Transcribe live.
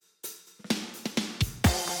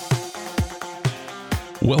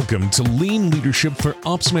Welcome to Lean Leadership for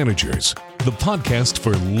Ops Managers, the podcast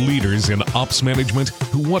for leaders in ops management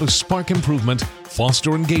who want to spark improvement,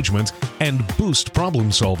 foster engagement, and boost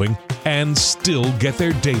problem solving, and still get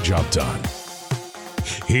their day job done.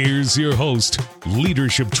 Here's your host,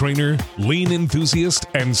 leadership trainer, lean enthusiast,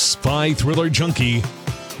 and spy thriller junkie,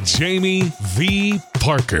 Jamie V.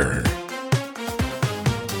 Parker.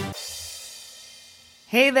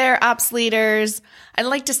 Hey there, ops leaders. I'd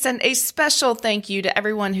like to send a special thank you to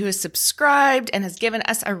everyone who has subscribed and has given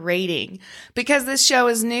us a rating. Because this show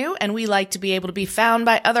is new and we like to be able to be found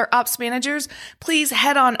by other ops managers, please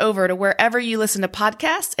head on over to wherever you listen to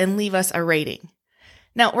podcasts and leave us a rating.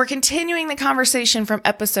 Now, we're continuing the conversation from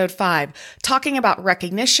episode 5, talking about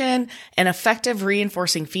recognition and effective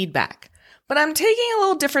reinforcing feedback. But I'm taking a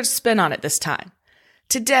little different spin on it this time.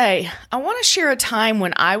 Today, I want to share a time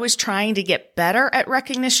when I was trying to get better at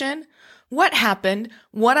recognition, what happened,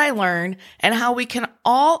 what I learned, and how we can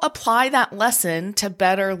all apply that lesson to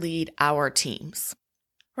better lead our teams.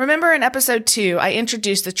 Remember in episode 2, I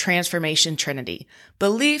introduced the transformation trinity: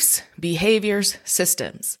 beliefs, behaviors,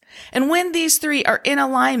 systems. And when these three are in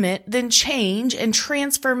alignment, then change and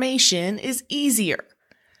transformation is easier.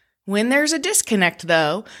 When there's a disconnect,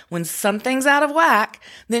 though, when something's out of whack,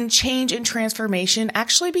 then change and transformation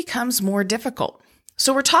actually becomes more difficult.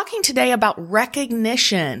 So we're talking today about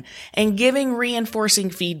recognition and giving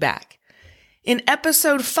reinforcing feedback. In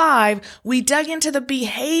episode 5, we dug into the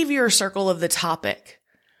behavior circle of the topic.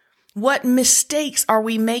 What mistakes are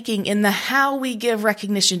we making in the how we give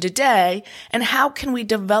recognition today, and how can we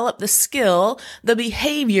develop the skill, the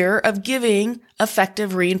behavior of giving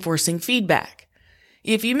effective reinforcing feedback?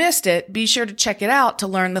 If you missed it, be sure to check it out to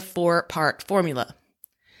learn the 4-part formula.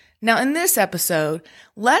 Now, in this episode,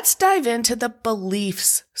 let's dive into the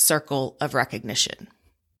beliefs circle of recognition.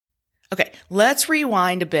 Okay, let's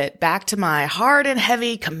rewind a bit back to my hard and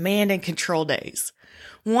heavy command and control days.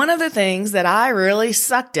 One of the things that I really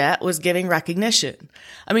sucked at was giving recognition.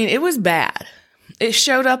 I mean, it was bad. It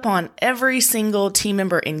showed up on every single team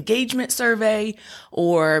member engagement survey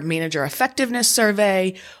or manager effectiveness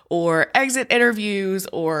survey or exit interviews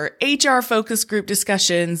or HR focus group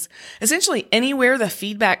discussions. Essentially anywhere the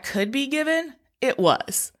feedback could be given, it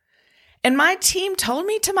was. And my team told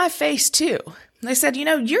me to my face too. They said,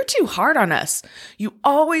 you're too hard on us. You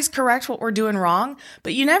always correct what we're doing wrong,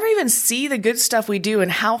 but you never even see the good stuff we do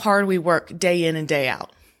and how hard we work day in and day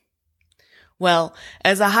out. Well,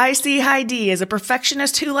 as a high C, high D, as a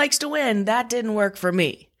perfectionist who likes to win, that didn't work for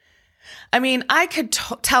me. I mean, I could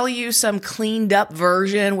tell you some cleaned up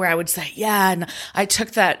version where I would say, and I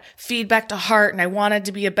took that feedback to heart and I wanted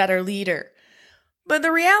to be a better leader. But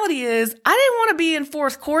the reality is, I didn't want to be in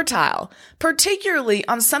 4th quartile, particularly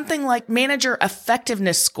on something like manager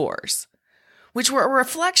effectiveness scores, which were a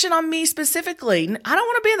reflection on me specifically. I don't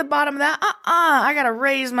want to be at the bottom of that. I got to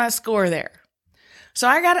raise my score there. So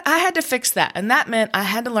I had to fix that. And that meant I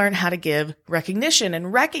had to learn how to give recognition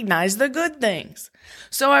and recognize the good things.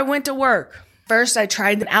 So I went to work. First, I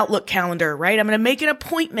tried an Outlook calendar, right? I'm going to make an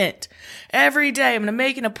appointment every day. I'm going to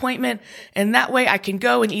make an appointment. And that way I can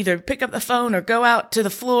go and either pick up the phone or go out to the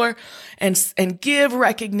floor and give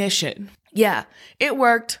recognition. Yeah, it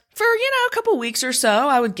worked. For, a couple weeks or so,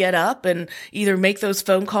 I would get up and either make those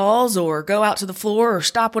phone calls or go out to the floor or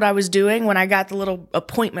stop what I was doing when I got the little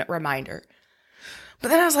appointment reminder. But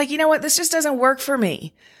then I was like, you know what? This just doesn't work for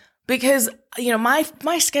me because,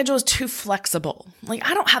 my schedule is too flexible. Like,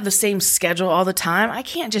 I don't have the same schedule all the time. I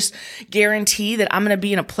can't just guarantee that I'm going to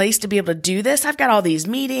be in a place to be able to do this. I've got all these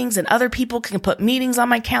meetings and other people can put meetings on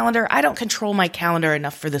my calendar. I don't control my calendar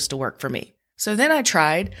enough for this to work for me. So then I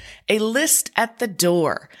tried a list at the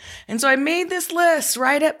door. And so I made this list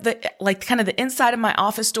right up the inside of my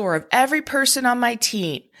office door of every person on my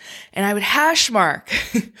team. And I would hash mark.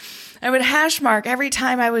 Every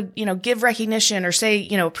time I would, give recognition or say,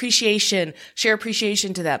 appreciation, share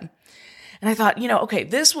appreciation to them. And I thought, okay,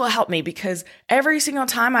 this will help me because every single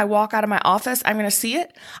time I walk out of my office, I'm going to see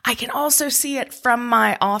it. I can also see it from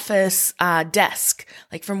my office desk,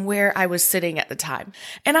 like from where I was sitting at the time.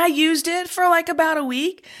 And I used it for about a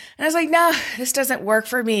week. And I was like, no, this doesn't work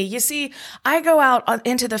for me. You see, I go out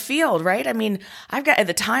into the field, right? I mean, at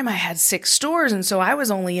the time I had 6 stores. And so I was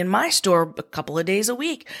only in my store a couple of days a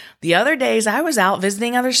week. The other days I was out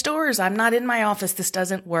visiting other stores. I'm not in my office. This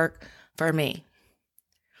doesn't work for me.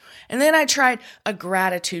 And then I tried a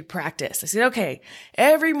gratitude practice. I said, okay,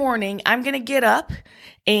 every morning I'm going to get up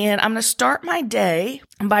and I'm going to start my day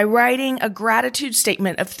by writing a gratitude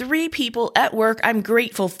statement of 3 people at work I'm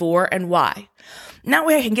grateful for and why. And that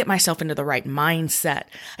way I can get myself into the right mindset.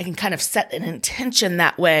 I can kind of set an intention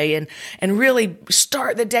that way and really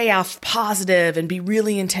start the day off positive and be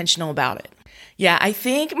really intentional about it. Yeah, I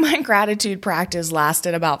think my gratitude practice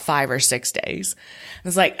lasted about 5 or 6 days. I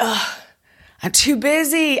was like, I'm too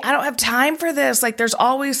busy. I don't have time for this. Like, there's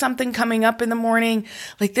always something coming up in the morning.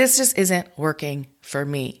 Like, this just isn't working for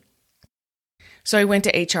me. So I went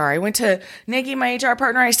to HR. I went to Nikki, my HR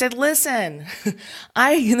partner. I said, listen,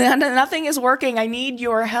 nothing is working. I need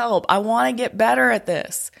your help. I want to get better at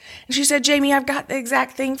this. And she said, Jamie, I've got the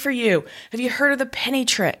exact thing for you. Have you heard of the penny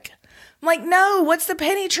trick? I'm like, no, what's the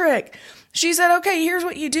penny trick? She said, okay, here's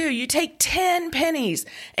what you do. You take 10 pennies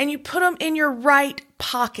and you put them in your right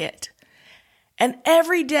pocket. And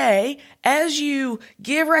every day, as you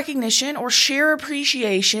give recognition or share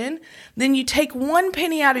appreciation, then you take 1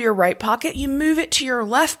 penny out of your right pocket, you move it to your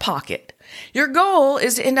left pocket. Your goal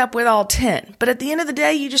is to end up with all 10. But at the end of the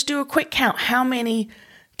day, you just do a quick count. How many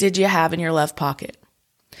did you have in your left pocket?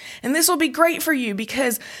 And this will be great for you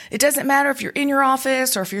because it doesn't matter if you're in your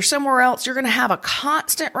office or if you're somewhere else, you're going to have a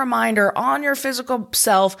constant reminder on your physical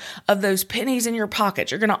self of those pennies in your pocket.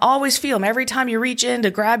 You're going to always feel them. Every time you reach in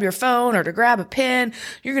to grab your phone or to grab a pen,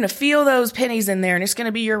 you're going to feel those pennies in there and it's going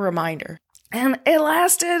to be your reminder. And it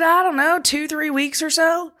lasted, 2-3 weeks or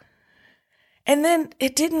so. And then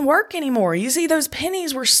it didn't work anymore. You see, those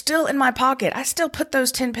pennies were still in my pocket. I still put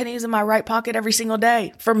those 10 pennies in my right pocket every single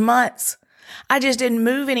day for months. I just didn't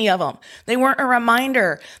move any of them. They weren't a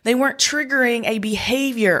reminder. They weren't triggering a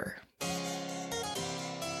behavior.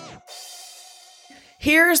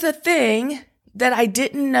 Here's the thing that I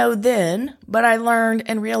didn't know then, but I learned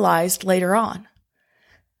and realized later on.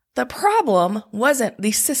 The problem wasn't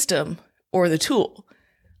the system or the tool.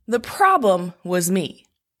 The problem was me.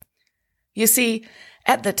 You see,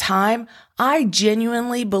 at the time, I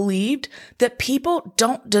genuinely believed that people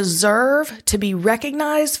don't deserve to be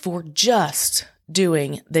recognized for just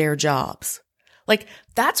doing their jobs. Like,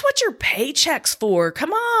 that's what your paycheck's for.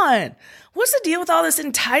 Come on. What's the deal with all this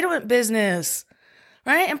entitlement business?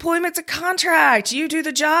 Right? Employment's a contract. You do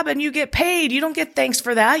the job and you get paid. You don't get thanks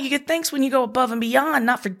for that. You get thanks when you go above and beyond,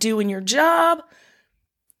 not for doing your job.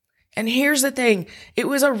 And here's the thing. It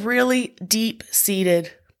was a really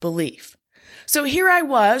deep-seated belief. So here I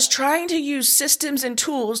was trying to use systems and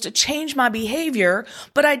tools to change my behavior,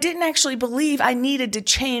 but I didn't actually believe I needed to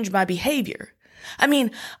change my behavior. I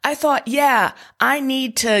mean, I thought, I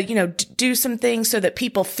need to, do some things so that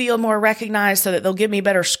people feel more recognized so that they'll give me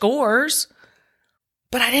better scores.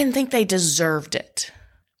 But I didn't think they deserved it.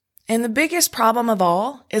 And the biggest problem of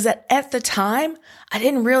all is that at the time, I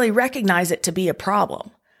didn't really recognize it to be a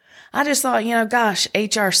problem. I just thought, gosh,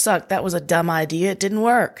 HR sucked. That was a dumb idea. It didn't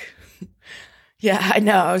work. Yeah, I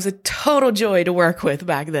know. It was a total joy to work with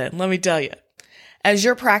back then, let me tell you. As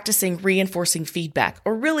you're practicing reinforcing feedback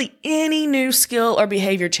or really any new skill or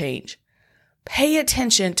behavior change, pay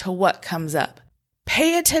attention to what comes up.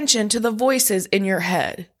 Pay attention to the voices in your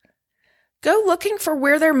head. Go looking for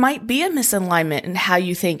where there might be a misalignment in how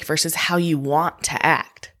you think versus how you want to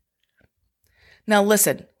act. Now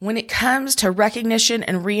listen, when it comes to recognition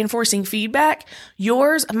and reinforcing feedback,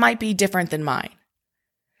 yours might be different than mine.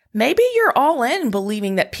 Maybe you're all in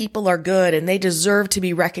believing that people are good and they deserve to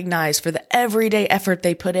be recognized for the everyday effort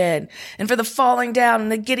they put in and for the falling down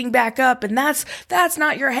and the getting back up. And that's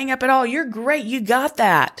not your hang up at all. You're great. You got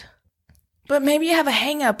that. But maybe you have a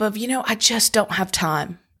hang up of, I just don't have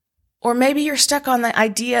time. Or maybe you're stuck on the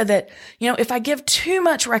idea that, if I give too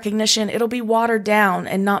much recognition, it'll be watered down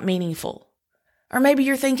and not meaningful. Or maybe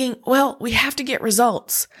you're thinking, well, we have to get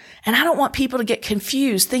results. And I don't want people to get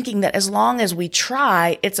confused thinking that as long as we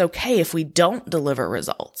try, it's okay if we don't deliver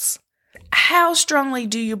results. How strongly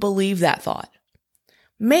do you believe that thought?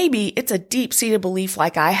 Maybe it's a deep-seated belief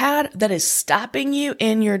like I had that is stopping you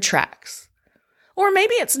in your tracks. Or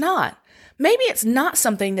maybe it's not. Maybe it's not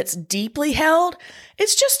something that's deeply held.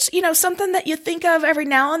 It's just, something that you think of every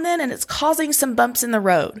now and then, and it's causing some bumps in the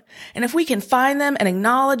road. And if we can find them and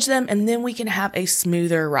acknowledge them, and then we can have a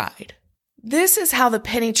smoother ride. This is how the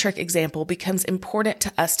penny trick example becomes important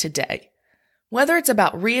to us today. Whether it's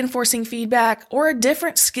about reinforcing feedback or a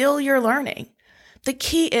different skill you're learning, the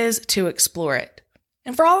key is to explore it.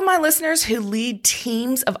 And for all of my listeners who lead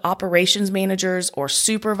teams of operations managers or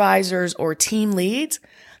supervisors or team leads,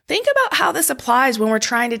 think about how this applies when we're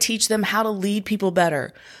trying to teach them how to lead people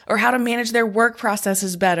better, or how to manage their work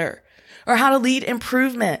processes better, or how to lead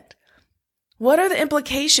improvement. What are the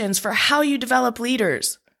implications for how you develop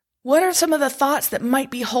leaders? What are some of the thoughts that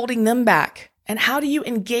might be holding them back? And how do you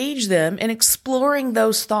engage them in exploring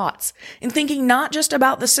those thoughts, in thinking not just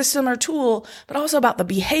about the system or tool, but also about the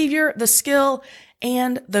behavior, the skill,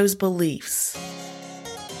 and those beliefs.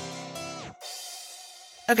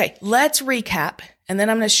 Okay, let's recap, and then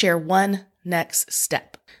I'm going to share one next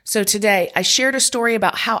step. So today, I shared a story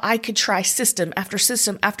about how I could try system after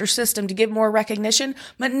system after system to give more recognition,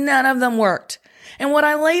 but none of them worked. And what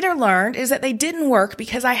I later learned is that they didn't work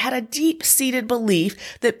because I had a deep-seated belief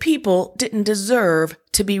that people didn't deserve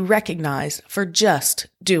to be recognized for just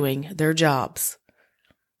doing their jobs.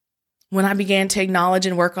 When I began to acknowledge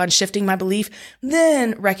and work on shifting my belief,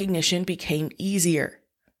 then recognition became easier.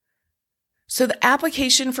 So the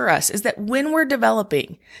application for us is that when we're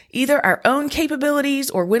developing either our own capabilities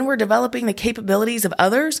or when we're developing the capabilities of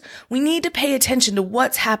others, we need to pay attention to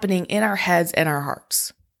what's happening in our heads and our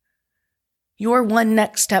hearts. Your one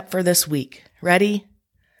next step for this week. Ready?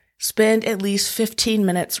 Spend at least 15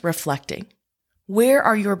 minutes reflecting. Where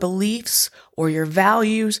are your beliefs or your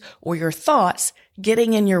values or your thoughts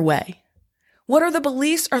getting in your way? What are the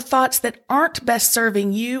beliefs or thoughts that aren't best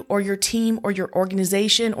serving you or your team or your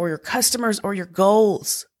organization or your customers or your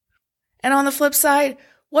goals? And on the flip side,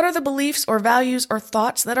 what are the beliefs or values or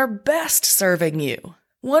thoughts that are best serving you?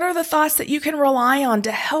 What are the thoughts that you can rely on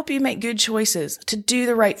to help you make good choices, to do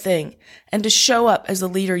the right thing, and to show up as the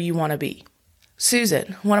leader you want to be?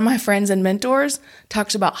 Susan, one of my friends and mentors,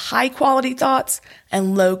 talks about high-quality thoughts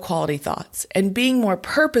and low-quality thoughts and being more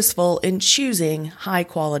purposeful in choosing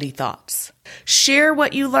high-quality thoughts. Share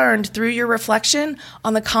what you learned through your reflection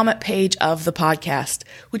on the comment page of the podcast,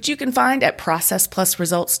 which you can find at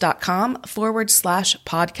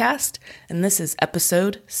processplusresults.com/podcast. And this is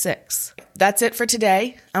episode 6. That's it for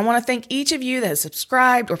today. I want to thank each of you that has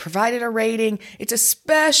subscribed or provided a rating. It's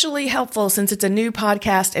especially helpful since it's a new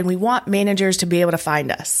podcast and we want managers to be able to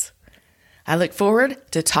find us. I look forward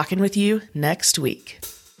to talking with you next week.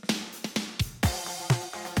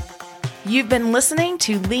 You've been listening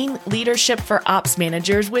to Lean Leadership for Ops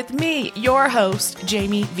Managers with me, your host,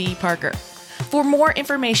 Jamie V. Parker. For more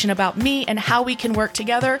information about me and how we can work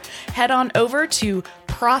together, head on over to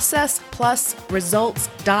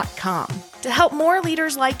processplusresults.com. To help more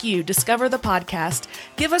leaders like you discover the podcast,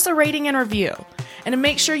 give us a rating and review. And to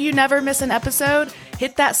make sure you never miss an episode,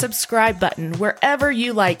 hit that subscribe button wherever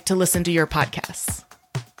you like to listen to your podcasts.